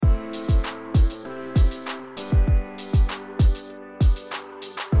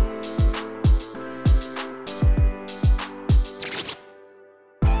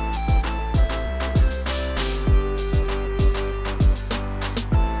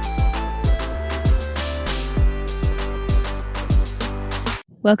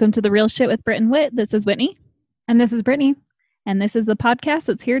Welcome to The Real Shit with Britt and Whit. This is Whitney. And this is Brittany. And this is the podcast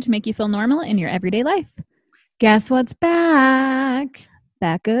that's here to make you feel normal in your everyday life. Guess what's back?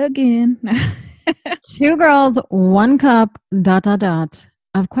 Back again. Two girls, one cup, ...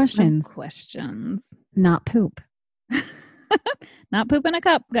 of questions. Questions. Not poop. Not poop in a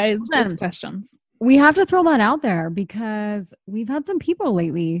cup, guys. Listen, just questions. We have to throw that out there because we've had some people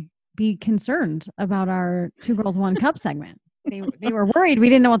lately be concerned about our two girls, one cup segment. They were worried we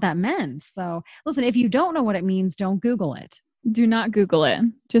didn't know what that meant. So listen, if you don't know what it means, don't Google it. Do not Google it.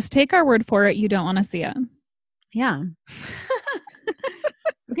 Just take our word for it. You don't want to see it. Yeah.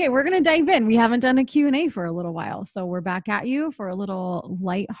 Okay, we're going to dive in. We haven't done a Q&A for a little while. So we're back at you for a little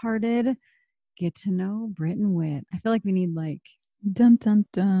lighthearted get to know Britt and Whit. I feel like we need like dun dun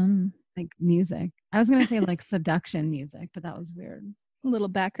dun, like music. I was going to say like seduction music, but that was weird. A little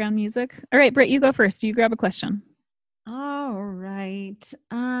background music. All right, Britt, you go first. You grab a question. All right.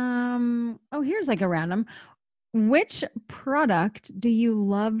 Here's like a random. Which product do you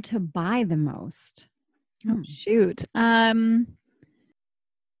love to buy the most? Oh, shoot.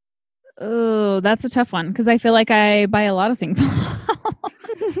 Oh, that's a tough one because I feel like I buy a lot of things.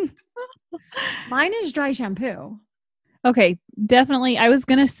 Mine is dry shampoo. Okay, definitely. I was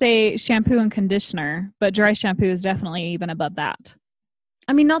going to say shampoo and conditioner, but dry shampoo is definitely even above that.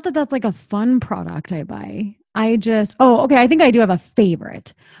 I mean, not that that's like a fun product I buy. I think I do have a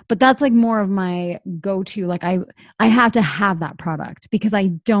favorite, but that's like more of my go-to. Like I have to have that product because I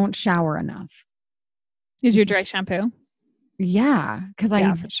don't shower enough. Is your dry shampoo? Yeah, because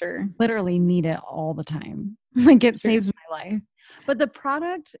I for sure literally need it all the time. Like it saves my life. But the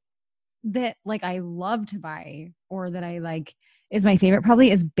product that like I love to buy or that I like is my favorite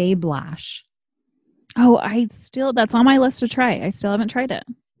probably is Babe Lash. Oh, that's on my list to try. I still haven't tried it.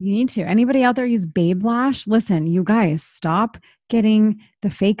 You need to. Anybody out there use Babe Lash? Listen, you guys, stop getting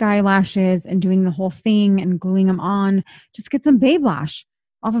the fake eyelashes and doing the whole thing and gluing them on. Just get some Babe Lash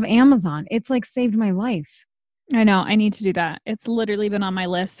off of Amazon. It's like saved my life. I know. I need to do that. It's literally been on my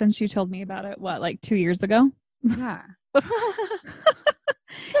list since you told me about it, like 2 years ago? Yeah.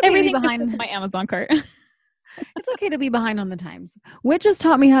 Everything behind my Amazon cart. It's okay to be behind on the times. Which just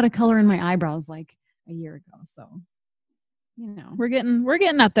taught me how to color in my eyebrows like a year ago. So, you know. We're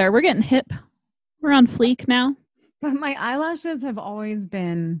getting up there. We're getting hip. We're on fleek now. But my eyelashes have always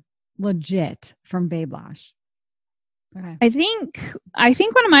been legit from Babe Lash. Okay. I think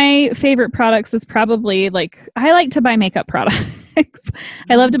one of my favorite products is probably I like to buy makeup products.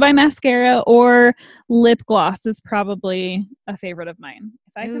 I love to buy mascara or lip gloss is probably a favorite of mine.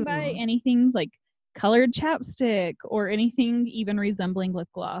 If I can buy anything like colored chapstick or anything even resembling lip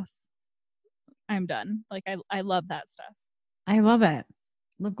gloss, I'm done. Like I love that stuff. I love it.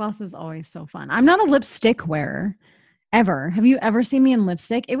 Lip gloss is always so fun. I'm not a lipstick wearer. Ever. Have you ever seen me in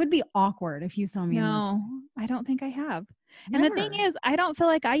lipstick? It would be awkward if you saw me in lipstick. No, I don't think I have. Never. And the thing is, I don't feel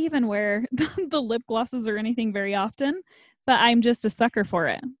like I even wear the lip glosses or anything very often, but I'm just a sucker for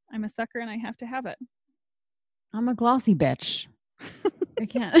it. I'm a sucker and I have to have it. I'm a glossy bitch. I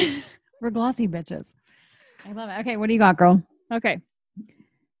can't. We're glossy bitches. I love it. Okay, what do you got, girl? Okay.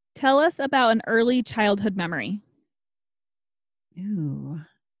 Tell us about an early childhood memory. Ooh.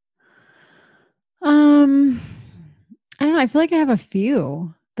 I don't know. I feel like I have a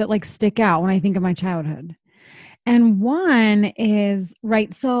few that like stick out when I think of my childhood. And one is,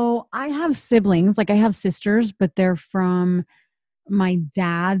 right, so I have siblings, like I have sisters, but they're from my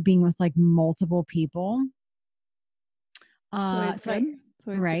dad being with like multiple people. Right. So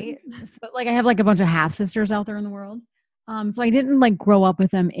like I have like a bunch of half sisters out there in the world. So I didn't like grow up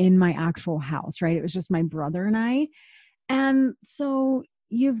with them in my actual house, right? It was just my brother and I. And so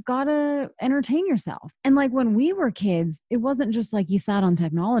you've got to entertain yourself. And like when we were kids, it wasn't just like you sat on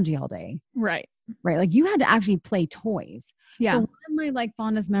technology all day. Right. Like you had to actually play toys. Yeah. So one of my like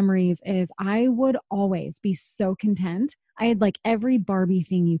fondest memories is I would always be so content. I had like every Barbie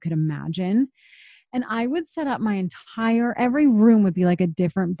thing you could imagine. And I would set up every room would be like a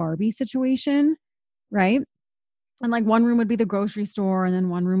different Barbie situation. Right. And like one room would be the grocery store. And then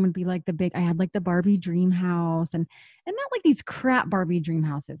one room would be like I had like the Barbie dream house and not like these crap Barbie dream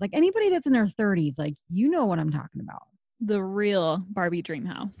houses. Like anybody that's in their 30s, like, you know what I'm talking about. The real Barbie dream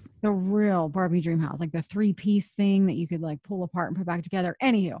house. The real Barbie dream house. Like the 3-piece thing that you could like pull apart and put back together.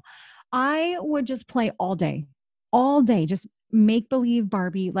 Anywho, I would just play all day, just make believe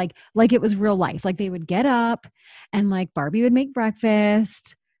Barbie, like it was real life. Like they would get up and like Barbie would make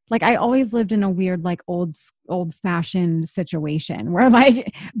breakfast. Like I always lived in a weird, like old fashioned situation where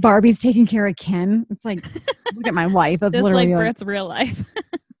like Barbie's taking care of Ken. It's like, look at my life. That's just literally like Britt's real life.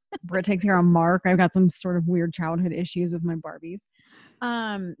 Britt takes care of Mark. I've got some sort of weird childhood issues with my Barbies.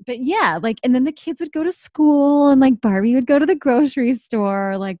 But yeah, like, and then the kids would go to school and like Barbie would go to the grocery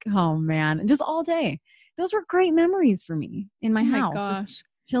store. Like, oh man, and just all day. Those were great memories for me in my Oh my house, just gosh.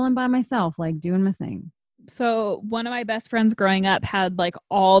 chilling by myself, like doing my thing. So one of my best friends growing up had like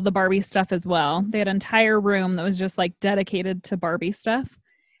all the Barbie stuff as well. They had an entire room that was just like dedicated to Barbie stuff.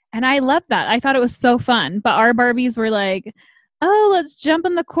 And I loved that. I thought it was so fun. But our Barbies were like, oh, let's jump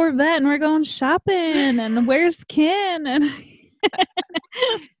in the Corvette and we're going shopping. And where's Ken? And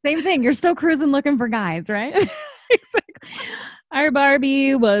Same thing. You're still cruising looking for guys, right? exactly. Our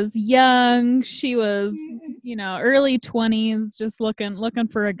Barbie was young. She was, early 20s, just looking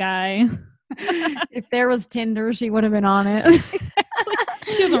for a guy. If there was Tinder, she would have been on it. Exactly.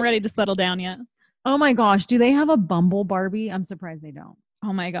 She wasn't ready to settle down yet. Oh my gosh. Do they have a Bumble Barbie? I'm surprised they don't.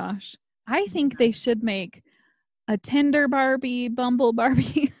 Oh my gosh. I think they should make a Tinder Barbie, Bumble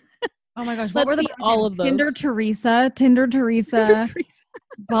Barbie. Oh my gosh. Let's What were the see all of those. Tinder Teresa,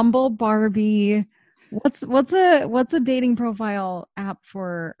 Bumble Barbie. What's a dating profile app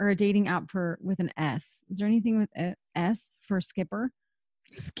for, or a dating app for with an S? Is there anything with a S for Skipper?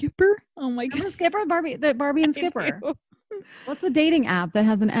 Skipper? Oh my god. Skipper, Barbie and Skipper. What's a dating app that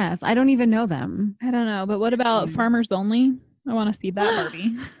has an S? I don't even know them. I don't know, but what about Farmers Only? I want to see that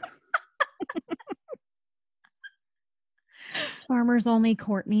Barbie. Farmers Only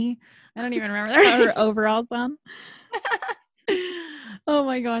Courtney. I don't even remember her overalls on. Oh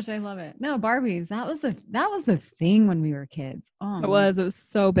my gosh, I love it. No, Barbies. That was the thing when we were kids. Oh, it was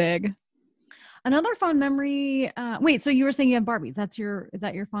so big. Another fond memory. Wait, so you were saying you have Barbies? Is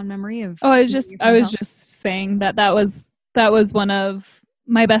that your fond memory of? Oh, I was just saying that was one of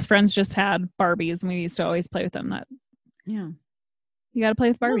my best friends just had Barbies, and we used to always play with them. Yeah, you got to play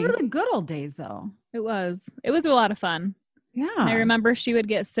with Barbies. Those were the good old days, though. It was a lot of fun. Yeah, and I remember she would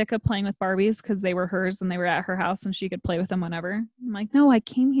get sick of playing with Barbies because they were hers and they were at her house, and she could play with them whenever. I'm like, no, I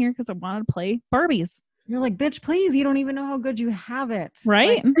came here because I wanted to play Barbies. You're like, bitch, please, you don't even know how good you have it,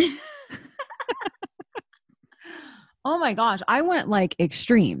 right? Like, oh my gosh, I went like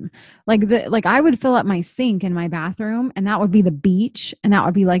extreme. Like I would fill up my sink in my bathroom, and that would be the beach, and that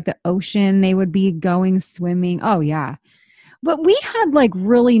would be like the ocean. They would be going swimming. Oh yeah. But we had like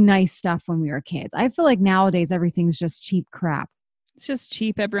really nice stuff when we were kids. I feel like nowadays everything's just cheap crap. It's just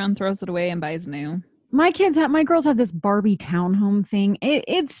cheap. Everyone throws it away and buys new. My girls have this Barbie townhome thing.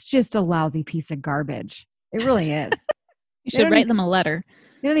 It's just a lousy piece of garbage. It really is. You should write them a letter.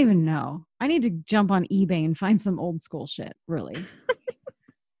 They don't even know. I need to jump on eBay and find some old school shit, really.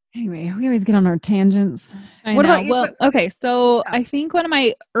 Anyway, we always get on our tangents. What about you? Well, okay, so I think one of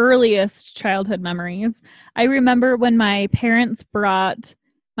my earliest childhood memories, I remember when my parents brought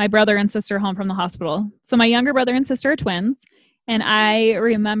my brother and sister home from the hospital. So my younger brother and sister are twins, and I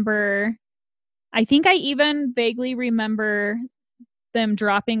think I even vaguely remember them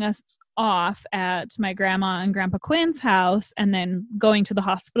dropping us off at my grandma and grandpa Quinn's house and then going to the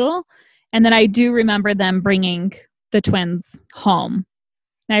hospital. And then I do remember them bringing the twins home.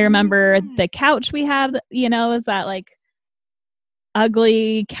 And I remember the couch we had, is that like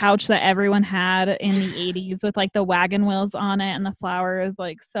ugly couch that everyone had in the 80s with like the wagon wheels on it and the flowers,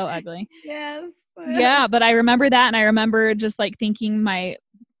 like so ugly. Yes. Yeah, but I remember that, and I remember just like thinking my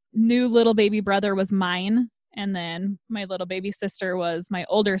new little baby brother was mine, and then my little baby sister was my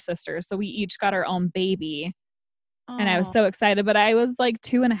older sister. So we each got our own baby. Aww. And I was so excited, but I was like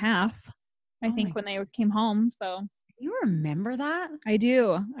 2.5, I think, when they came home. So you remember that? I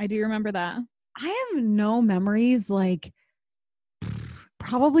do remember that. I have no memories like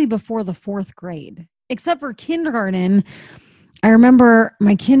probably before the 4th grade, except for kindergarten. I remember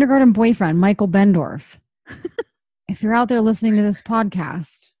my kindergarten boyfriend, Michael Bendorf. If you're out there listening to this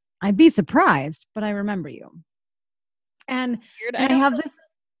podcast, I'd be surprised, but I remember you. And I have this.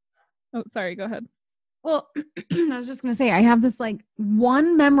 Oh, sorry. Go ahead. Well, I was just going to say, I have this like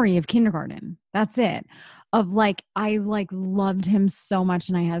one memory of kindergarten. That's it. Of like, I like loved him so much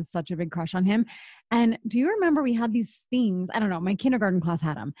and I had such a big crush on him. And do you remember we had these things? I don't know. My kindergarten class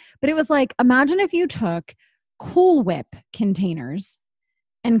had them, but it was like, imagine if you took Cool Whip containers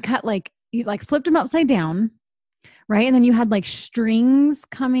and cut like, you like flipped them upside down, right? And then you had like strings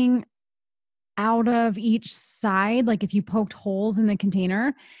coming out of each side. Like if you poked holes in the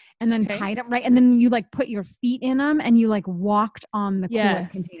container and then tied them, right? And then you like put your feet in them and you like walked on the Cool Whip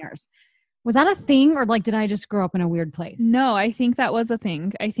containers. Was that a thing, or like did I just grow up in a weird place? No, I think that was a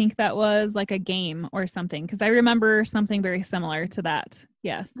thing. I think that was like a game or something, because I remember something very similar to that.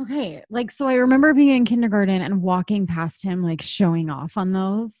 Yes. Okay. Like, so I remember being in kindergarten and walking past him, like showing off on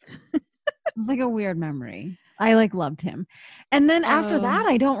those. It was like a weird memory. I like loved him. And then after that,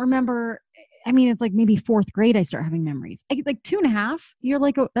 I don't remember I mean, it's like maybe fourth grade I start having memories. Like 2.5, you're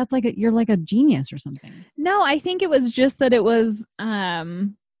like you're like a genius or something. No, I think it was just that it was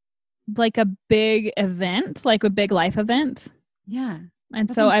like a big event, like a big life event. Yeah. And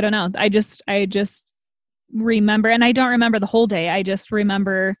so I don't know. I just remember, and I don't remember the whole day. I just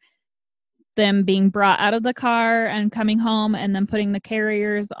remember them being brought out of the car and coming home and then putting the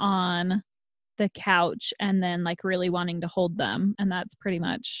carriers on the couch and then like really wanting to hold them. And that's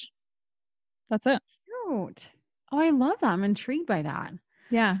it. Cute. Oh, I love that. I'm intrigued by that.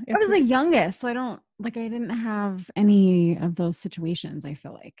 Yeah. I was the youngest, so I didn't have any of those situations, I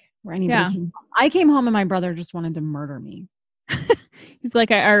feel like, where anybody came home. I came home and my brother just wanted to murder me. He's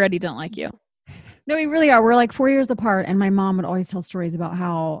like, I already don't like you. No, we really are. We're like 4 years apart, and my mom would always tell stories about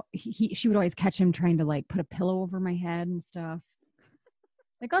how she would always catch him trying to like put a pillow over my head and stuff.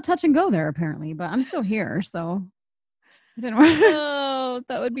 Like, got touch and go there apparently, but I'm still here, so I don't know. Oh,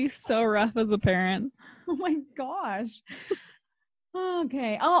 that would be so rough as a parent. Oh my gosh.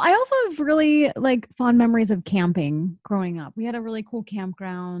 Okay. Oh, I also have really like fond memories of camping growing up. We had a really cool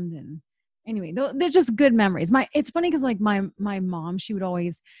campground, and anyway, they're just good memories. It's funny because like my mom, she would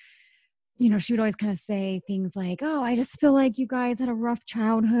always kind of say things like, "Oh, I just feel like you guys had a rough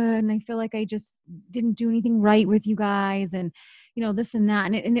childhood, and I feel like I just didn't do anything right with you guys, and this and that."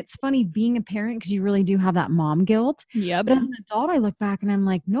 And it's funny being a parent because you really do have that mom guilt. Yeah. But as an adult, I look back and I'm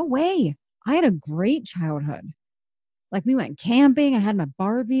like, no way. I had a great childhood. Like, we went camping. I had my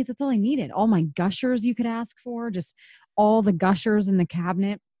Barbies. That's all I needed. All my Gushers you could ask for. Just all the Gushers in the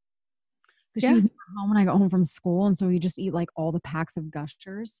cabinet. Because she was never home when I got home from school. And so we just eat like all the packs of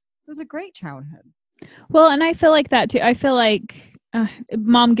Gushers. It was a great childhood. Well, and I feel like that too. I feel like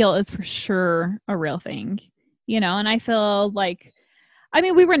mom guilt is for sure a real thing, and I feel like, I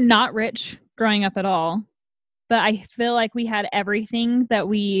mean, we were not rich growing up at all, but I feel like we had everything that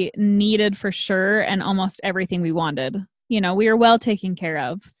we needed for sure and almost everything we wanted. We were well taken care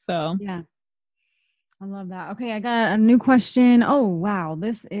of. So yeah. I love that. Okay, I got a new question. Oh, wow.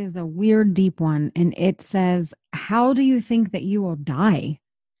 This is a weird, deep one. And it says, how do you think that you will die?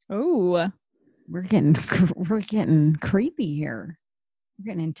 Oh, we're getting creepy here. We're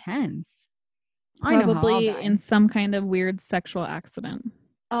getting intense. Probably in some kind of weird sexual accident.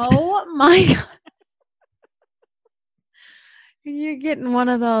 Oh my God. You're getting one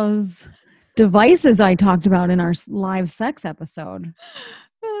of those devices I talked about in our live sex episode.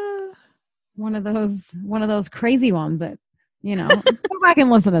 One of those crazy ones that, go back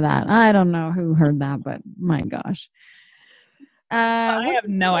and listen to that. I don't know who heard that, but my gosh. I have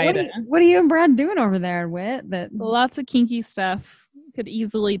no idea. What are you and Brad doing over there, Whit? Lots of kinky stuff. Could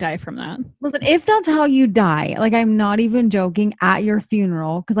easily die from that. Listen, if that's how you die, like, I'm not even joking, at your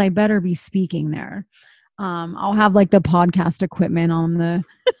funeral, because I better be speaking there. I'll have like the podcast equipment on the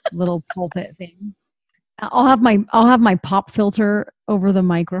little pulpit thing. I'll have my pop filter over the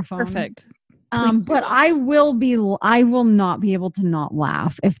microphone. Perfect. But I will not be able to not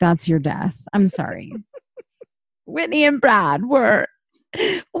laugh if that's your death. I'm sorry. Whitney and Brad were.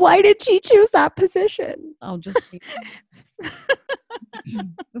 Why did she choose that position? I'll just.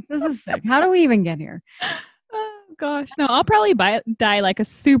 This is sick. How do we even get here? Oh, gosh. No, I'll probably die like a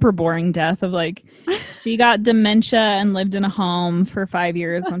super boring death of like, she got dementia and lived in a home for 5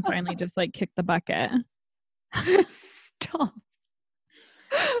 years and finally just like kicked the bucket. Stop.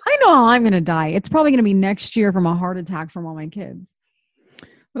 I know how I'm going to die. It's probably going to be next year from a heart attack from all my kids.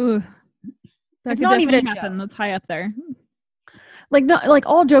 Ooh. That could definitely happen. That's high up there. Like, not like,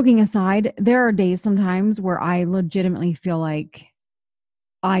 all joking aside, there are days sometimes where I legitimately feel like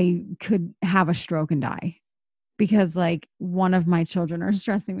I could have a stroke and die because like one of my children are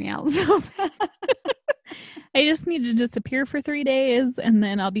stressing me out so bad. I just need to disappear for 3 days and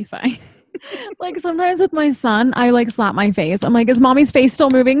then I'll be fine. Like, sometimes with my son, I like slap my face. I'm like, is mommy's face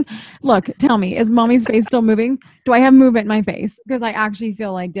still moving? Look, tell me, is mommy's face still moving? Do I have movement in my face? Because I actually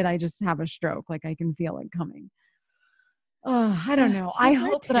feel like, did I just have a stroke? Like, I can feel it coming. Oh, I don't know. I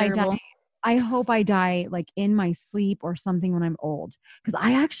hope that I die. I hope I die like in my sleep or something when I'm old. Because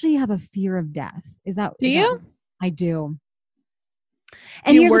I actually have a fear of death. Do you? I do.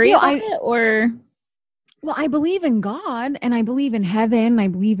 And you worry about it, or? Well, I believe in God and I believe in heaven. I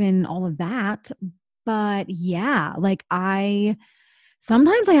believe in all of that. But yeah, like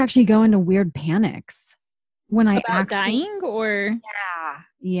sometimes I actually go into weird panics when about dying, or?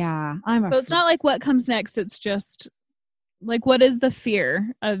 Yeah. So it's not like what comes next. It's just like, what is the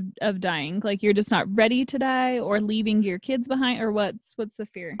fear of dying? Like, you're just not ready to die or leaving your kids behind, or what's the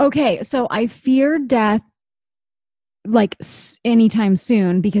fear? Okay. So I fear death like anytime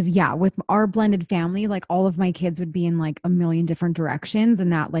soon because with our blended family, like all of my kids would be in like a million different directions,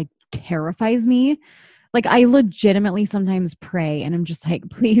 and that like terrifies me. Like, I legitimately sometimes pray and I'm just like,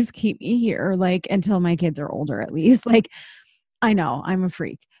 please keep me here, like, until my kids are older, at least. Like, I know I'm a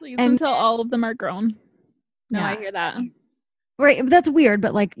freak. Please, And until all of them are grown. No, yeah, I hear that. right. That's weird,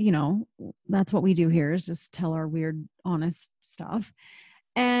 but like, you know, that's what we do here is just tell our weird, honest stuff.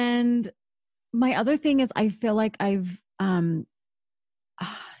 And my other thing is I feel like I'm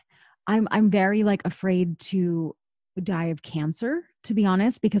very like afraid to die of cancer, to be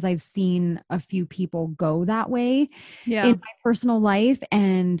honest, because I've seen a few people go that way Yeah. in my personal life.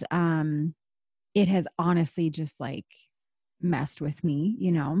 And it has honestly just like messed with me,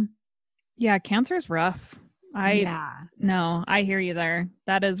 you know? Yeah, cancer is rough. No, I hear you there.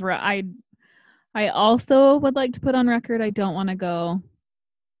 That is rough. I also would like to put on record I don't want to go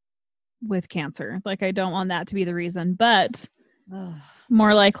with cancer. Like, I don't want that to be the reason, but Ugh.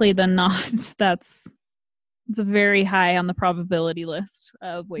 more likely than not, it's very high on the probability list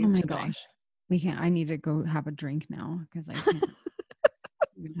of Oh ways my to die. gosh. I need to go have a drink now because I can't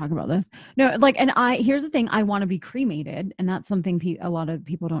even talk about this. No, like, and here's the thing, I want to be cremated, and that's something a lot of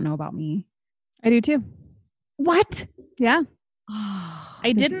people don't know about me. I do too. What? Yeah. Oh,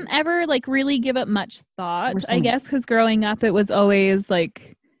 I didn't ever like really give it much thought, so I guess, because growing up it was always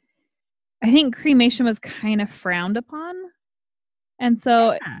like, I think cremation was kind of frowned upon. And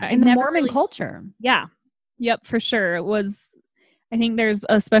so in the Mormon culture. Yeah. Yep, for sure. It was, I think there's,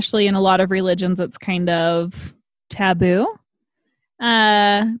 especially in a lot of religions, it's kind of taboo.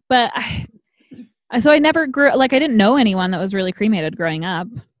 But so I never grew, like, I didn't know anyone that was really cremated growing up.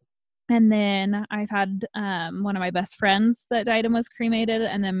 And then I've had one of my best friends that died and was cremated.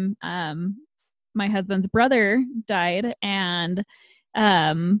 And then my husband's brother died. And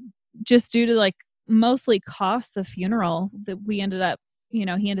just due to like mostly costs of funeral, that we ended up, he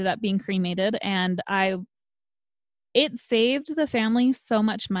ended up being cremated. And it saved the family so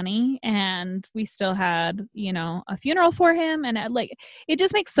much money. And we still had, a funeral for him. And it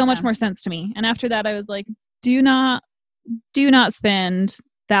just makes so much more sense to me. And after that, I was like, do not spend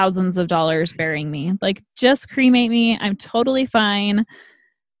thousands of dollars burying me. Like, just cremate me. I'm totally fine.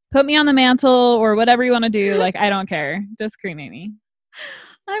 Put me on the mantle or whatever you want to do. Like, I don't care. Just cremate me.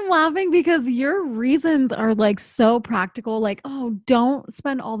 I'm laughing because your reasons are like so practical. Like, oh, don't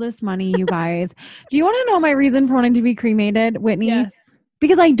spend all this money, you guys. Do you want to know my reason for wanting to be cremated, Whitney? Yes.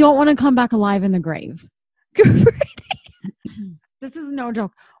 Because I don't want to come back alive in the grave. This is no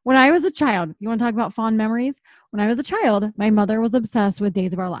joke. When I was a child, you want to talk about fond memories? When I was a child, my mother was obsessed with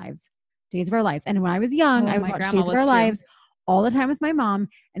Days of Our Lives. Days of Our Lives. And when I was young, I would watch Days of Our Lives all the time with my mom.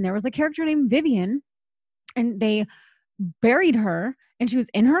 And there was a character named Vivian, and they buried her, and she was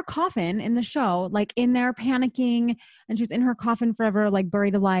in her coffin in the show, like in there panicking, and she was in her coffin forever, like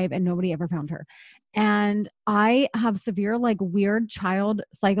buried alive, and nobody ever found her. And I have severe, like, weird child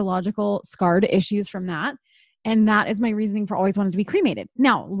psychological scarred issues from that. And that is my reasoning for always wanting to be cremated.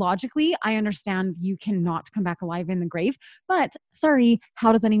 Now, logically, I understand you cannot come back alive in the grave, but sorry,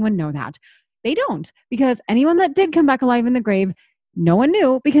 how does anyone know that? They don't, because anyone that did come back alive in the grave, no one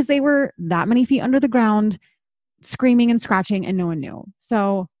knew, because they were that many feet under the ground, screaming and scratching, and no one knew.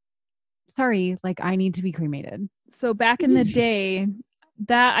 So sorry, like, I need to be cremated. So back in the day,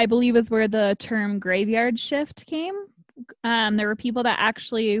 that I believe is where the term graveyard shift came. There were people that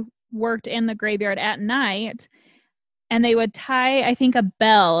actually worked in the graveyard at night, and they would tie, I think, a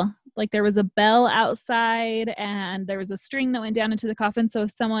bell. Like, there was a bell outside and there was a string that went down into the coffin. So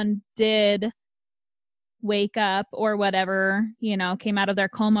if someone did wake up or whatever, came out of their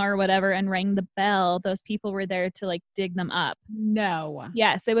coma or whatever and rang the bell, those people were there to like dig them up. No.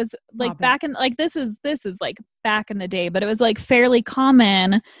 Yes, it was like back in, like, this is like back in the day, but it was like fairly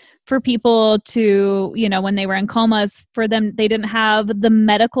common for people to, when they were in comas, for them, they didn't have the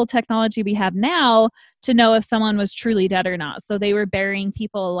medical technology we have now to know if someone was truly dead or not. So they were burying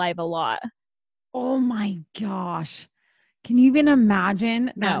people alive a lot. Oh my gosh. Can you even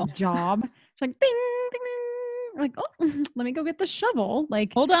imagine that job? It's like, ding, ding, ding. Like, oh, let me go get the shovel.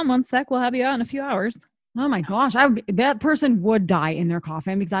 Like, hold on one sec. We'll have you out in a few hours. Oh my gosh. That person would die in their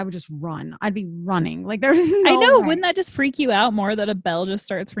coffin because I would just run. I'd be running. Like, there's no I know. way. Wouldn't that just freak you out more that a bell just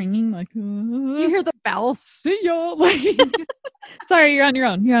starts ringing? Like, you hear the bell. See ya. Like, sorry, you're on your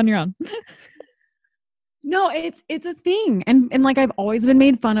own. You're on your own. No, it's a thing. And like, I've always been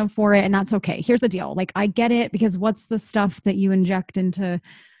made fun of for it, and that's okay. Here's the deal. Like, I get it, because what's the stuff that you inject into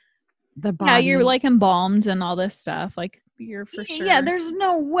the body? Yeah, you're like embalmed and all this stuff. Like, you're for sure. Yeah, there's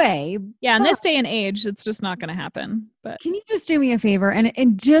no way. Yeah, in this day and age, it's just not going to happen. But can you just do me a favor?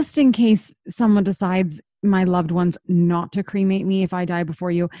 And just in case someone decides, my loved ones, not to cremate me if I die before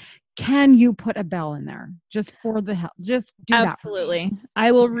you, can you put a bell in there just for the hell? Just do that. Absolutely.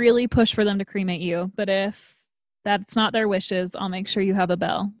 I will really push for them to cremate you, but if that's not their wishes, I'll make sure you have a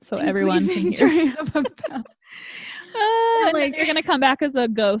bell so everyone can hear. You have a bell. And then you're gonna come back as a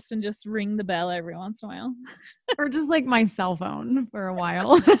ghost and just ring the bell every once in a while. Or just like my cell phone for a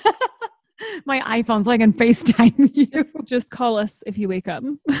while. My iPhone, so I can FaceTime you. Just call us if you wake up.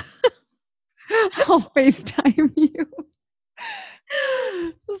 I'll FaceTime you.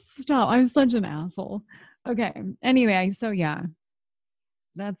 Stop. I'm such an asshole. Okay. Anyway, so yeah.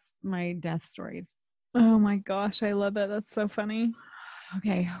 That's my death stories. Oh my gosh, I love it. That's so funny.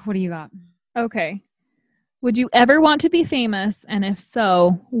 Okay, what do you got? Okay. Would you ever want to be famous? And if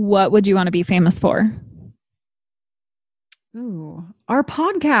so, what would you want to be famous for? Ooh, our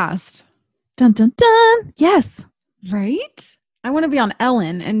podcast. Dun, dun, dun. Yes. Right? I want to be on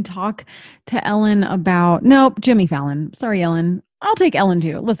Ellen and talk to Ellen about, Jimmy Fallon. Sorry, Ellen. I'll take Ellen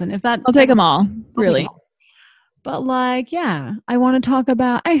too. Listen, if that. I'll take them all, really. But like, yeah, I want to talk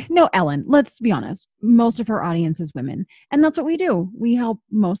about, Ellen, let's be honest. Most of her audience is women. And that's what we do. We help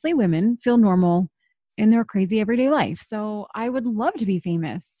mostly women feel normal in their crazy everyday life. So I would love to be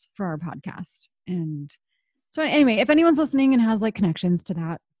famous for our podcast. And so anyway, if anyone's listening and has like connections to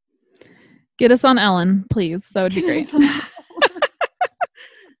that, get us on Ellen, please. That would be great.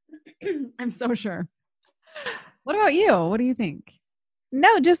 I'm so sure. What about you? What do you think?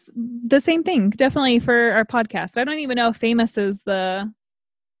 No, just the same thing. Definitely for our podcast. I don't even know if famous is the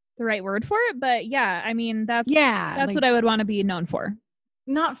right word for it, but yeah, I mean, that's like, what I would want to be known for.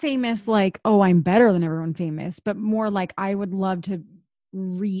 Not famous like, oh, I'm better than everyone famous, but more like I would love to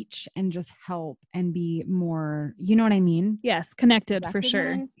reach and just help and be more, you know what I mean? Yes, connected for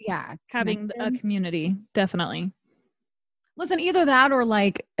sure. Yeah. Having a community, definitely. Listen, either that or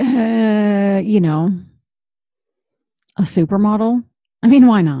like, a supermodel. I mean,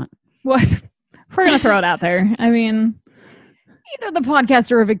 why not? What? We're going to throw it out there. I mean, either the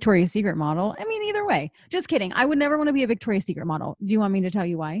podcast or a Victoria's Secret model. I mean, either way. Just kidding. I would never want to be a Victoria's Secret model. Do you want me to tell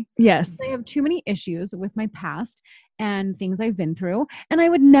you why? Yes. I have too many issues with my past and things I've been through. And I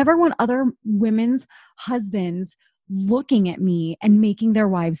would never want other women's husbands looking at me and making their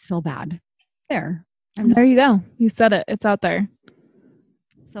wives feel bad. There you go. You said it. It's out there.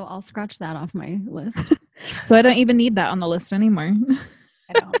 So I'll scratch that off my list. So I don't even need that on the list anymore.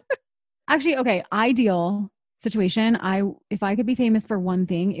 I don't. Actually, okay. Ideal situation. If I could be famous for one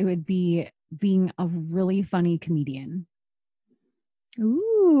thing, it would be being a really funny comedian.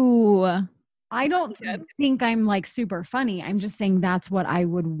 Ooh. I don't think I'm like super funny. I'm just saying that's what I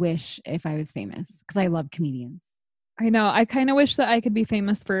would wish if I was famous because I love comedians. I know. I kind of wish that I could be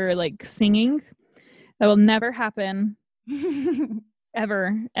famous for like singing. That will never happen.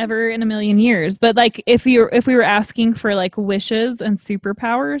 ever in a million years. But like if we were asking for like wishes and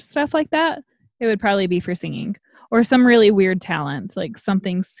superpowers, stuff like that, it would probably be for singing or some really weird talent, like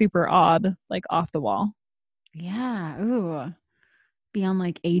something super odd, like off the wall. Yeah. Ooh. Be on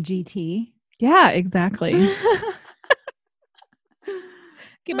like AGT. Yeah, exactly.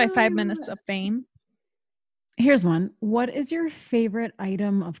 Get my 5 minutes of fame. Here's one. What is your favorite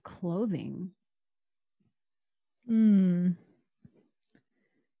item of clothing?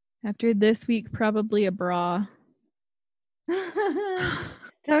 After this week, probably a bra.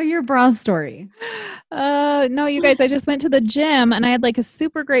 Tell your bra story. No, you guys, I just went to the gym and I had like a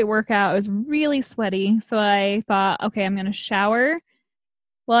super great workout. It was really sweaty. So I thought, okay, I'm going to shower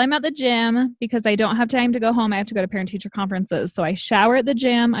while I'm at the gym because I don't have time to go home. I have to go to parent-teacher conferences. So I shower at the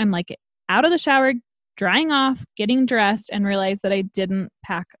gym. I'm like out of the shower, drying off, getting dressed, and realize that I didn't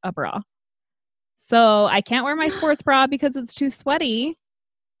pack a bra. So I can't wear my sports bra because it's too sweaty.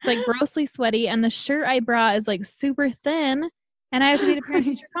 It's like grossly sweaty. And the shirt I brought is like super thin. And I have to be to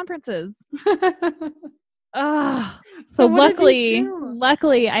parent-teacher conferences. So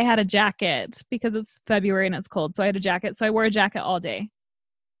luckily I had a jacket because it's February and it's cold. So I had a jacket. So I wore a jacket all day.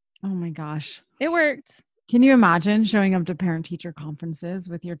 Oh my gosh. It worked. Can you imagine showing up to parent-teacher conferences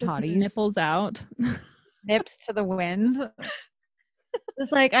with your toddies? Nipples out. Nips to the wind.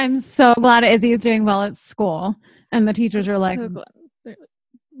 Just like, I'm so glad Izzy is doing well at school. And the teachers are like...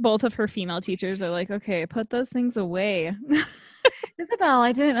 Both of her female teachers are like, okay, put those things away. Isabel,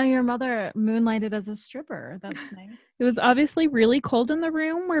 I didn't know your mother moonlighted as a stripper. That's nice. It was obviously really cold in the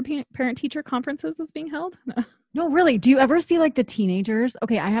room where parent-teacher conferences was being held. No, really. Do you ever see like the teenagers?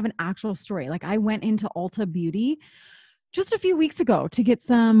 Okay, I have an actual story. Like I went into Ulta Beauty just a few weeks ago to get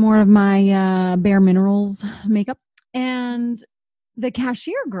some more of my Bare Minerals makeup. And the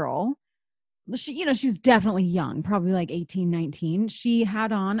cashier girl, she was definitely young, probably like 18, 19. She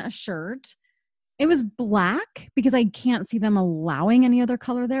had on a shirt It was black because I can't see them allowing any other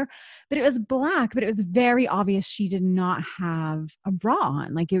color there. But it was black, but it was very obvious she did not have a bra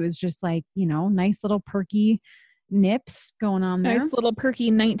on. Like it was just like, nice little perky nips going on there. Nice little perky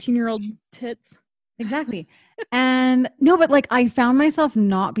 19-year-old tits. Exactly. And no, but like I found myself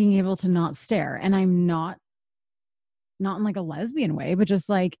not being able to not stare. And I'm not in like a lesbian way, but just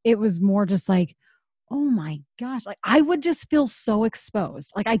like, it was more just like, oh my gosh, like I would just feel so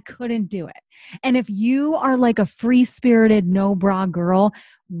exposed. Like I couldn't do it. And if you are like a free spirited, no bra girl,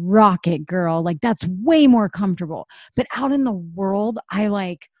 rock it, girl. Like that's way more comfortable. But out in the world, I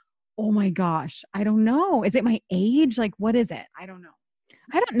like, oh my gosh, I don't know. Is it my age? Like, what is it? I don't know.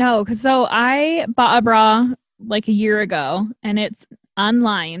 I don't know. Cause so I bought a bra like a year ago and it's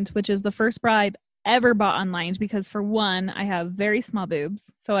unlined, which is the first bra I've ever bought unlined because for one, I have very small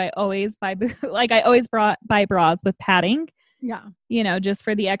boobs. So I always buy, buy bras with padding. Yeah. Just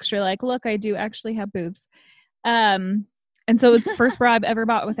for the extra, like, look, I do actually have boobs. And so it was the first bra I've ever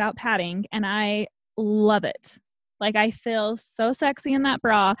bought without padding. And I love it. Like I feel so sexy in that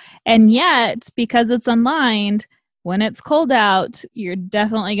bra. And yet, because it's unlined, when it's cold out, you're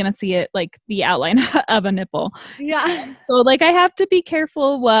definitely going to see it like the outline of a nipple. Yeah. So like I have to be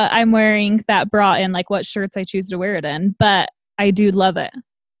careful what I'm wearing that bra in, like what shirts I choose to wear it in, but I do love it.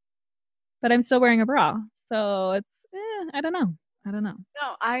 But I'm still wearing a bra. So it's, I don't know.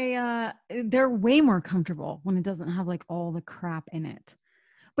 No, they're way more comfortable when it doesn't have like all the crap in it.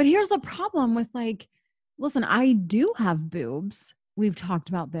 But here's the problem with like, listen, I do have boobs. We've talked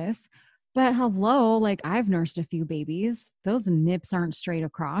about this. But hello, like I've nursed a few babies. Those nips aren't straight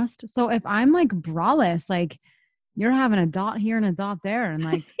across. So if I'm like braless, like you're having a dot here and a dot there and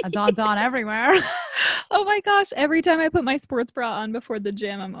like a dot everywhere. Oh my gosh. Every time I put my sports bra on before the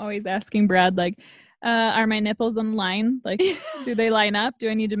gym, I'm always asking Brad, like, are my nipples in line? Like, do they line up? Do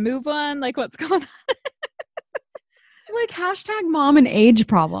I need to move one? Like, what's going on? Like hashtag mom and age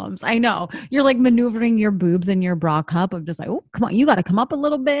problems. I know you're like maneuvering your boobs in your bra cup of just like, oh, come on, you got to come up a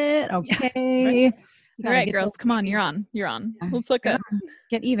little bit. Okay. Yeah, right. All right, girls, come on. You're on. Let's look up.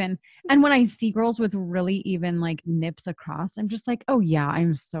 Get even. And when I see girls with really even like nips across, I'm just like, oh yeah,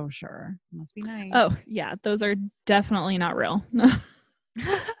 I'm so sure. Must be nice. Oh yeah. Those are definitely not real.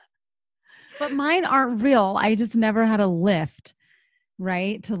 But mine aren't real. I just never had a lift,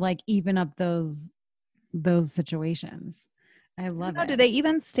 right? To like even up those situations. I love it. Do they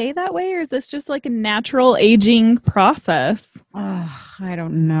even stay that way, or is this just like a natural aging process? I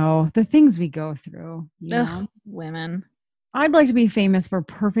don't know. The things we go through. Ugh, women. I'd like to be famous for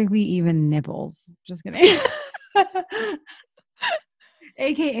perfectly even nipples. Just kidding.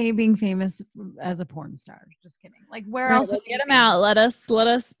 AKA being famous as a porn star. Just kidding. Like where else? Get them out. Let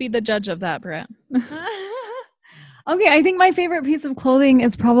us be the judge of that, Brett. Okay, I think my favorite piece of clothing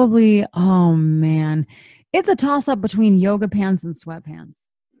is probably, oh man, it's a toss-up between yoga pants and sweatpants.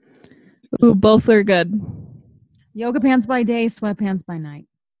 Ooh, both are good. Yoga pants by day, sweatpants by night.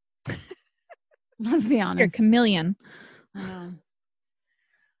 Let's be honest. You're a chameleon. I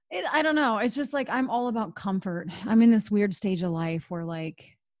don't know. It's just like I'm all about comfort. I'm in this weird stage of life where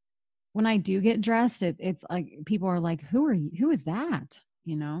like when I do get dressed, it's like people are like, who are you? Who is that?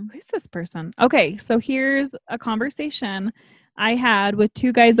 Who's this person? Okay, so here's a conversation I had with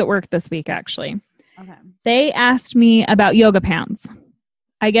two guys at work this week, actually. Okay. They asked me about yoga pants.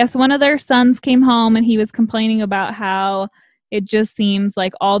 I guess one of their sons came home and he was complaining about how it just seems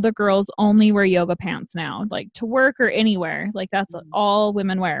like all the girls only wear yoga pants now, like to work or anywhere. Like that's all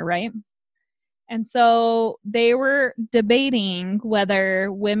women wear, right? And so they were debating whether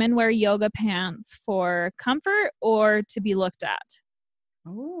women wear yoga pants for comfort or to be looked at.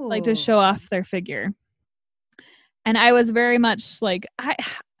 Ooh. Like to show off their figure. And I was very much like,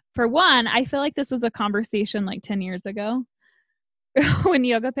 for one, I feel like this was a conversation like 10 years ago when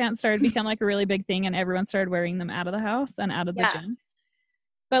yoga pants started to become like a really big thing and everyone started wearing them out of the house and out of the gym.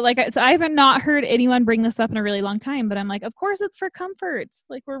 But like, so I have not heard anyone bring this up in a really long time, but I'm like, of course it's for comfort.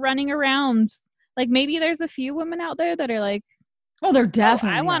 Like we're running around. Like maybe there's a few women out there that are like, oh, they're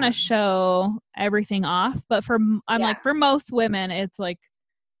definitely, I want to show everything off. But like for most women, it's like,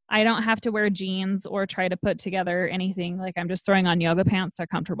 I don't have to wear jeans or try to put together anything. Like I'm just throwing on yoga pants. They're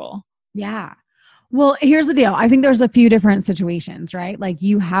comfortable. Yeah. Well, here's the deal. I think there's a few different situations, right? Like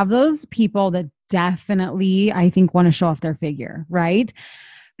you have those people that definitely, I think, want to show off their figure, right?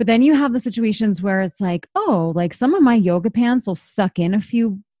 But then you have the situations where it's like, oh, like some of my yoga pants will suck in a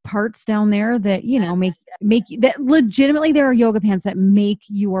few parts down there that, make that legitimately there are yoga pants that make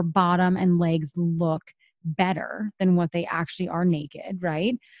your bottom and legs look better than what they actually are naked,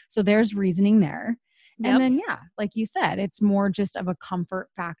 right? So there's reasoning there. Yep. And then, like you said, it's more just of a comfort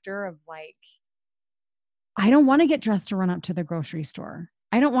factor of like, I don't want to get dressed to run up to the grocery store.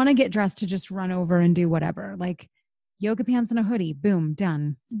 I don't want to get dressed to just run over and do whatever. Like yoga pants and a hoodie, boom,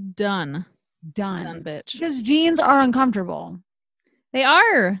 done. Done, Done. bitch. Because jeans are uncomfortable. They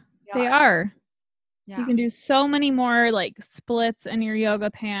are. They are. Yeah. You can do so many more like splits in your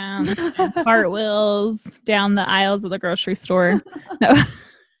yoga pants and cartwheels down the aisles of the grocery store. No.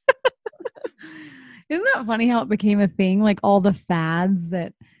 Isn't that funny how it became a thing? Like all the fads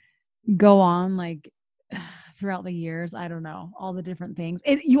that go on like throughout the years. I don't know. All the different things.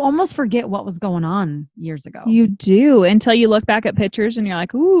 You almost forget what was going on years ago. You do until you look back at pictures and you're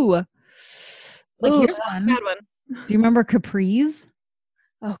like, ooh. Like ooh, here's one. bad one. Do you remember capris?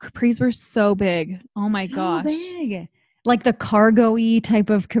 Oh, capris were so big. Oh my gosh. Big. Like the cargo-y type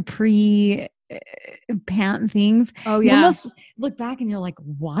of capri pant things. Oh You yeah. almost look back and you're like,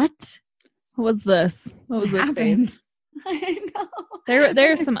 what? What was this? What was this phase? I know.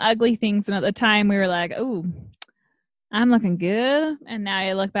 There are some ugly things, and at the time we were like, oh, I'm looking good. And now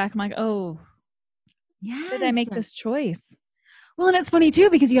I look back, I'm like, oh, yeah. did I make this choice? Well, and it's funny too,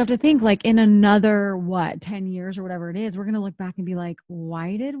 because you have to think like in another, 10 years or whatever it is, we're going to look back and be like,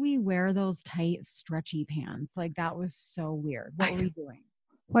 why did we wear those tight, stretchy pants? Like that was so weird. What were we doing?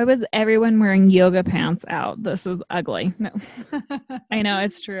 Why was everyone wearing yoga pants out? This is ugly. No, I know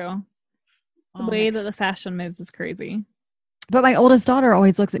it's true. The way that the fashion moves is crazy. But my oldest daughter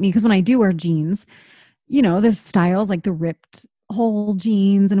always looks at me because when I do wear jeans, you know, the styles like the ripped whole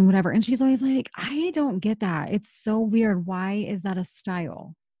jeans and whatever. And she's always like, I don't get that. It's so weird. Why is that a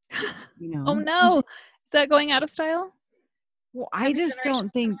style? You know? Oh no. Is that going out of style? Well, I just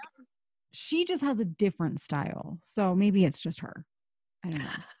don't think she just has a different style. So maybe it's just her. I don't know.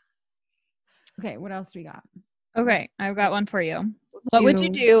 Okay. What else do we got? Okay. I've got one for you. What would you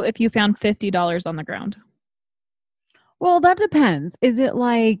do if you found $50 on the ground? Well, that depends. Is it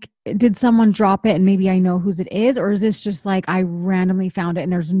like, did someone drop it and maybe I know whose it is? Or is this just like I randomly found it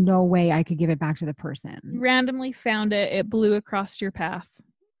and there's no way I could give it back to the person? You randomly found it. It blew across your path.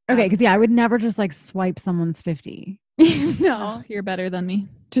 Okay. Because I would never just like swipe someone's 50. No. Oh, you're better than me.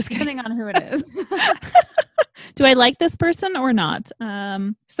 Just depending on who it is. Do I like this person or not?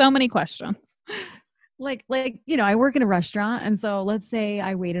 So many questions. Like, you know, I work in a restaurant. And so let's say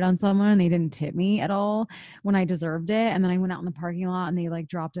I waited on someone and they didn't tip me at all when I deserved it. And then I went out in the parking lot and they like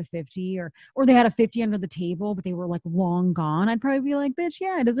dropped a 50 or they had a 50 under the table, but they were like long gone. I'd probably be like, bitch,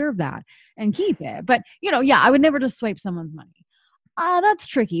 yeah, I deserve that and keep it. But you know, yeah, I would never just swipe someone's money. That's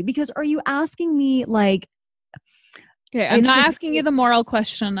tricky because are you asking me like, okay, I'm not asking you the moral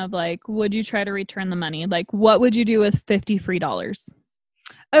question of like, would you try to return the money? Like, what would you do with $50 free?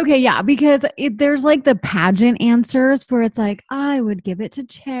 Okay, yeah, because there's like the pageant answers where it's like, I would give it to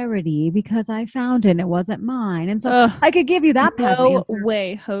charity because I found it and it wasn't mine. And so I could give you that pageant answer. No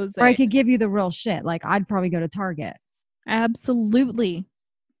way, Jose. Or I could give you the real shit. Like, I'd probably go to Target. Absolutely.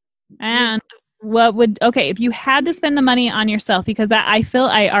 And if you had to spend the money on yourself, because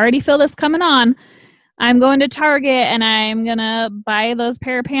I already feel this coming on, I'm going to Target and I'm going to buy those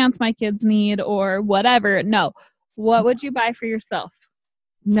pair of pants my kids need or whatever. No. What would you buy for yourself?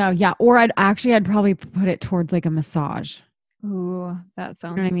 No, yeah. Or I'd probably put it towards like a massage. Ooh, that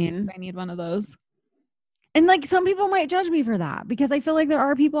sounds nice. I mean, I need one of those. And like some people might judge me for that because I feel like there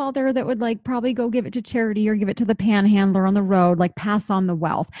are people out there that would like probably go give it to charity or give it to the panhandler on the road, like pass on the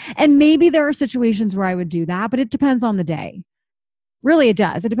wealth. And maybe there are situations where I would do that, but it depends on the day. Really, it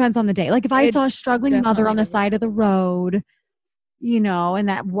does. It depends on the day. Like if I saw a struggling mother on the side of the road, you know, and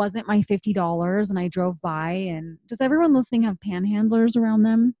that wasn't my $50 and I drove by, and does everyone listening have panhandlers around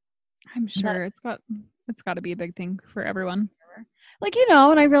them? I'm sure it's got to be a big thing for everyone. Like, you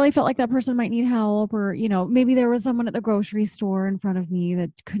know, and I really felt like that person might need help, or, you know, maybe there was someone at the grocery store in front of me that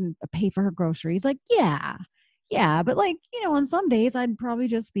couldn't pay for her groceries. Like, yeah. But like, you know, on some days I'd probably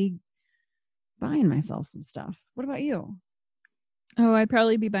just be buying myself some stuff. What about you? Oh, I'd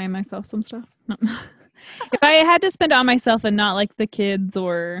probably be buying myself some stuff. No. If I had to spend it on myself and not like the kids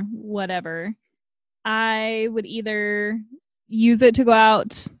or whatever, I would either use it to go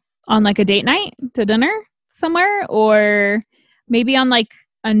out on like a date night to dinner somewhere, or maybe on like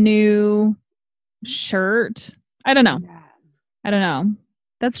a new shirt. I don't know.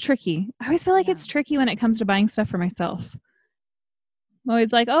 That's tricky. I always feel like it's tricky when it comes to buying stuff for myself. I'm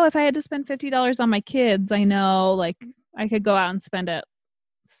always like, oh, if I had to spend $50 on my kids, I know like I could go out and spend it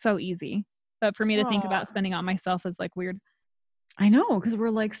so easy. But for me to think about spending on myself is like weird. I know, because we're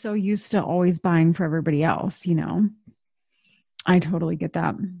like so used to always buying for everybody else, you know. I totally get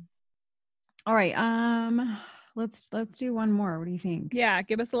that. All right. Let's do one more. What do you think? Yeah,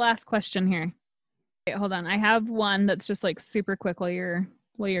 give us the last question here. Okay, hold on. I have one that's just like super quick while you're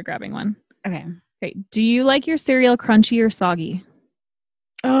grabbing one. Okay. Okay. Do you like your cereal crunchy or soggy?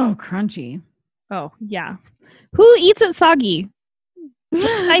 Oh, crunchy. Oh, yeah. Who eats it soggy?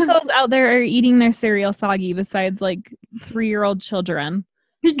 Psychos out there are eating their cereal soggy besides like 3-year-old children.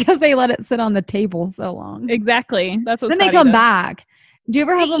 Because they let it sit on the table so long. Exactly. That's what Then they Scotty come does. back. Do you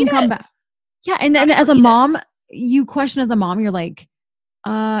ever have They them eat come it. back? Yeah. And then as a mom, you question as a mom, you're like,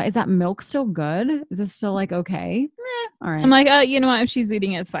 is that milk still good? Is this still like okay? All right. I'm like, you know what? If she's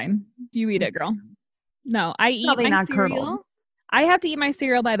eating it, it's fine. You eat it, girl. No, I eat Probably my not cereal. curdled. I have to eat my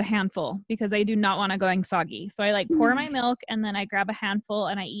cereal by the handful because I do not want it going soggy. So I like pour my milk and then I grab a handful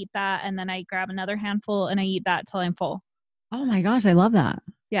and I eat that. And then I grab another handful and I eat that till I'm full. Oh my gosh, I love that.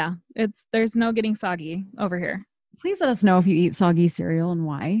 Yeah, there's no getting soggy over here. Please let us know if you eat soggy cereal and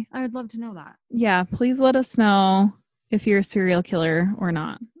why. I would love to know that. Yeah, please let us know if you're a serial killer or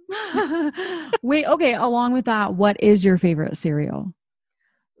not. Wait, okay. Along with that, what is your favorite cereal?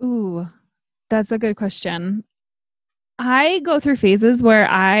 Ooh, that's a good question. I go through phases where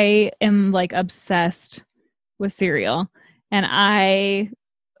I am like obsessed with cereal and I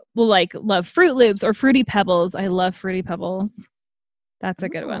will like love Fruit Loops or Fruity Pebbles. I love Fruity Pebbles. That's a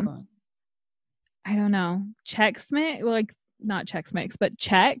good one. I don't know. Chex Mix, like not Chex Mix, but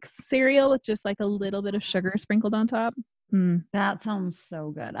Chex cereal with just like a little bit of sugar sprinkled on top. That sounds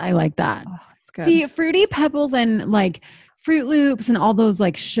so good. I like that. Oh, it's good. See, Fruity Pebbles and like Fruit Loops and all those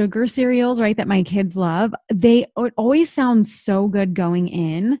like sugar cereals, right, that my kids love, it always sounds so good going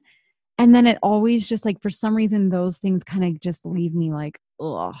in. And then it always just like, for some reason, those things kind of just leave me like,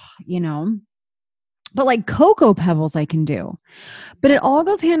 ugh, you know? But like Cocoa Pebbles, I can do. But it all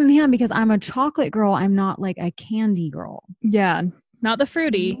goes hand in hand because I'm a chocolate girl. I'm not like a candy girl. Yeah, not the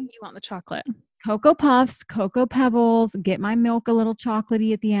fruity. You want the chocolate. Cocoa Puffs, Cocoa Pebbles, get my milk a little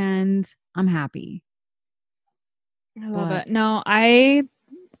chocolatey at the end. I'm happy. I love it. No, I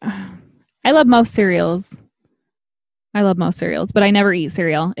love most cereals. I love most cereals, but I never eat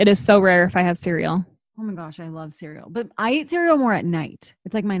cereal. It is so rare if I have cereal. Oh my gosh, I love cereal. But I eat cereal more at night.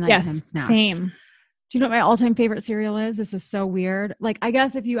 It's like my nighttime snack. Same. Do you know what my all-time favorite cereal is? This is so weird. Like, I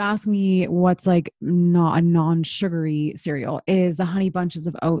guess if you ask me what's like not a non-sugary cereal, is the Honey Bunches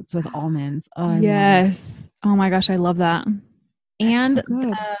of Oats with almonds. Oh, yes. Oh my gosh, I love that. And so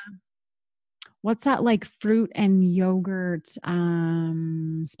good. What's that like fruit and yogurt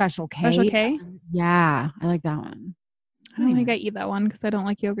Special K? Special K? Yeah, I like that one. I don't think I eat that one because I don't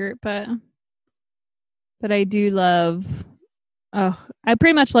like yogurt, but I do love. Oh, I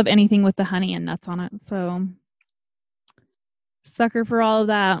pretty much love anything with the honey and nuts on it. So, sucker for all of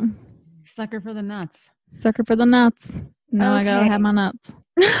that. Sucker for the nuts. Sucker for the nuts. Now I gotta have my nuts.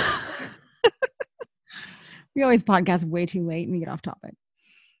 We always podcast way too late and we get off topic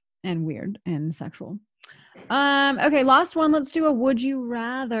and weird and sexual. Okay, last one. Let's do a would you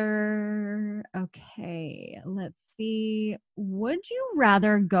rather. Okay, let's see. Would you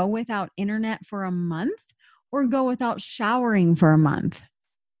rather go without internet for a month or go without showering for a month?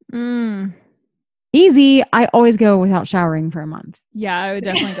 Easy. I always go without showering for a month. Yeah, I would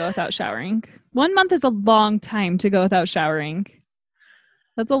definitely go without showering. 1 month is a long time to go without showering.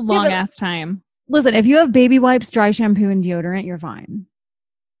 That's a long ass time. Listen, if you have baby wipes, dry shampoo, and deodorant, you're fine.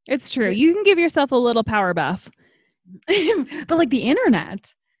 It's true. You can give yourself a little power buff. But like the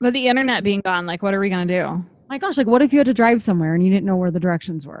internet. But the internet being gone, like, what are we going to do? My gosh, like what if you had to drive somewhere and you didn't know where the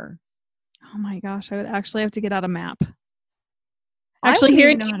directions were? Oh my gosh, I would actually have to get out a map. Actually, here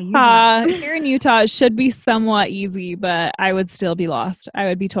in Utah, it should be somewhat easy, but I would still be lost. I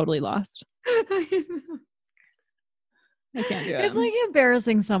would be totally lost. I can't do it. It's like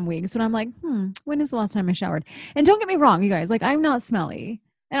embarrassing some weeks when I'm like, when is the last time I showered? And don't get me wrong, you guys, like I'm not smelly.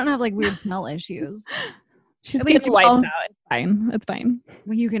 I don't have like weird smell issues. She's getting wipes out. It's fine. It's fine.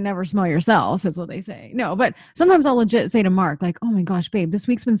 Well, you can never smell yourself is what they say. No, but sometimes I'll legit say to Mark, like, oh my gosh, babe, this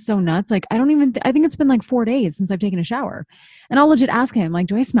week's been so nuts. Like, I think it's been like 4 days since I've taken a shower. And I'll legit ask him, like,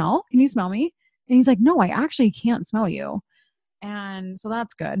 do I smell? Can you smell me? And he's like, no, I actually can't smell you. And so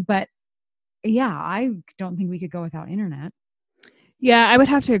that's good. But yeah, I don't think we could go without internet. Yeah, I would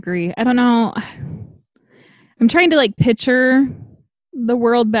have to agree. I don't know. I'm trying to like picture the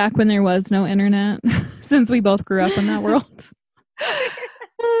world back when there was no internet since we both grew up in that world.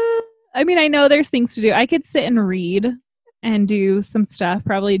 I mean, I know there's things to do. I could sit and read and do some stuff,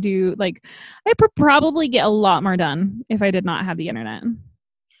 probably do like, I probably get a lot more done if I did not have the internet.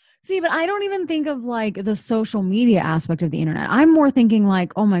 See, but I don't even think of like the social media aspect of the internet. I'm more thinking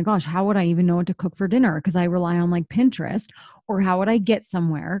like, oh my gosh, how would I even know what to cook for dinner? Because I rely on like Pinterest. Or how would I get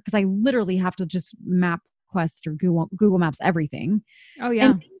somewhere? Because I literally have to just map Quest or Google Maps everything. Oh, yeah.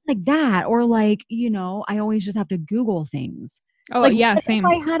 And things like that. Or like, I always just have to Google things. Oh, like, yeah, same.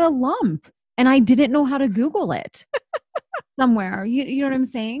 If I had a lump and I didn't know how to Google it somewhere. You know what I'm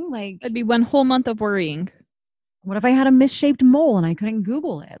saying? Like, It'd be one whole month of worrying. what if I had a misshaped mole and I couldn't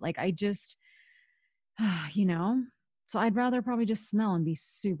Google it? Like, I just, you know, so I'd rather probably just smell and be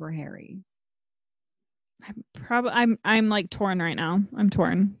super hairy. I'm like torn right now. I'm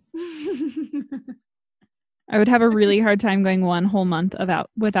torn. I would have a really hard time going one whole month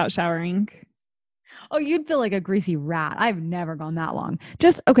without showering. Oh, you'd feel like a greasy rat. I've never gone that long.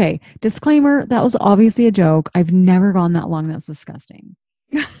 Just, okay, disclaimer, that was obviously a joke. I've never gone that long. That's disgusting.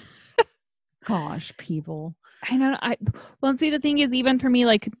 Gosh, people. I know. Well, see, the thing is, even for me,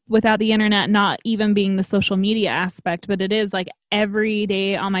 like without the internet, not even being the social media aspect, but it is like every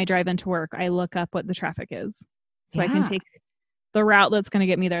day on my drive into work, I look up what the traffic is. So I can take the route that's going to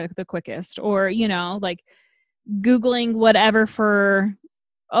get me there the quickest. Or, you know, like Googling whatever for,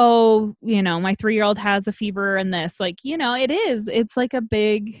 oh, you know, my 3-year-old has a fever and this, like, you know, it's like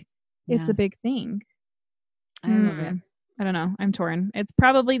it's a big thing. I love it. I don't know. I'm torn. It's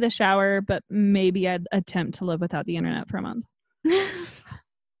probably the shower, but maybe I'd attempt to live without the internet for a month. I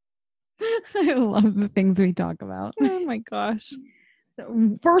love the things we talk about. Oh my gosh.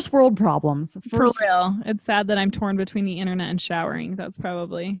 First world problems. For real. It's sad that I'm torn between the internet and showering. That's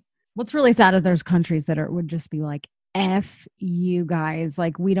probably. What's really sad is there's countries that would just be like, F you guys.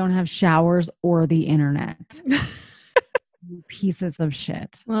 Like, we don't have showers or the internet. Pieces of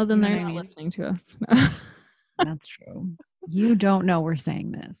shit. Well, then they're not listening to us. That's true. You don't know we're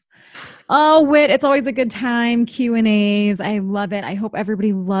saying this. Oh, Whit, it's always a good time. Q&As. I love it. I hope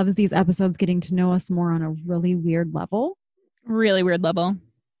everybody loves these episodes, getting to know us more on a really weird level. Really weird level.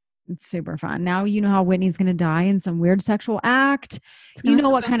 It's super fun. Now you know how Whitney's going to die in some weird sexual act. You know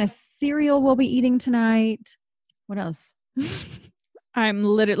what kind of cereal we'll be eating tonight. What else? I'm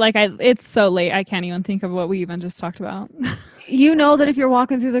literally it's so late. I can't even think of what we even just talked about. You know that if you're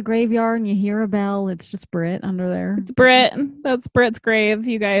walking through the graveyard and you hear a bell, it's just Britt under there. It's Britt. That's Britt's grave,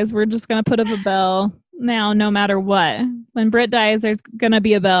 you guys. We're just going to put up a bell now, no matter what. When Britt dies, there's going to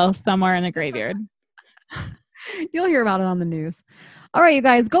be a bell somewhere in the graveyard. You'll hear about it on the news. All right, you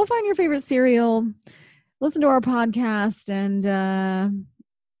guys, go find your favorite cereal, listen to our podcast, and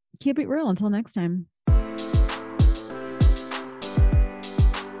keep it real. Until next time.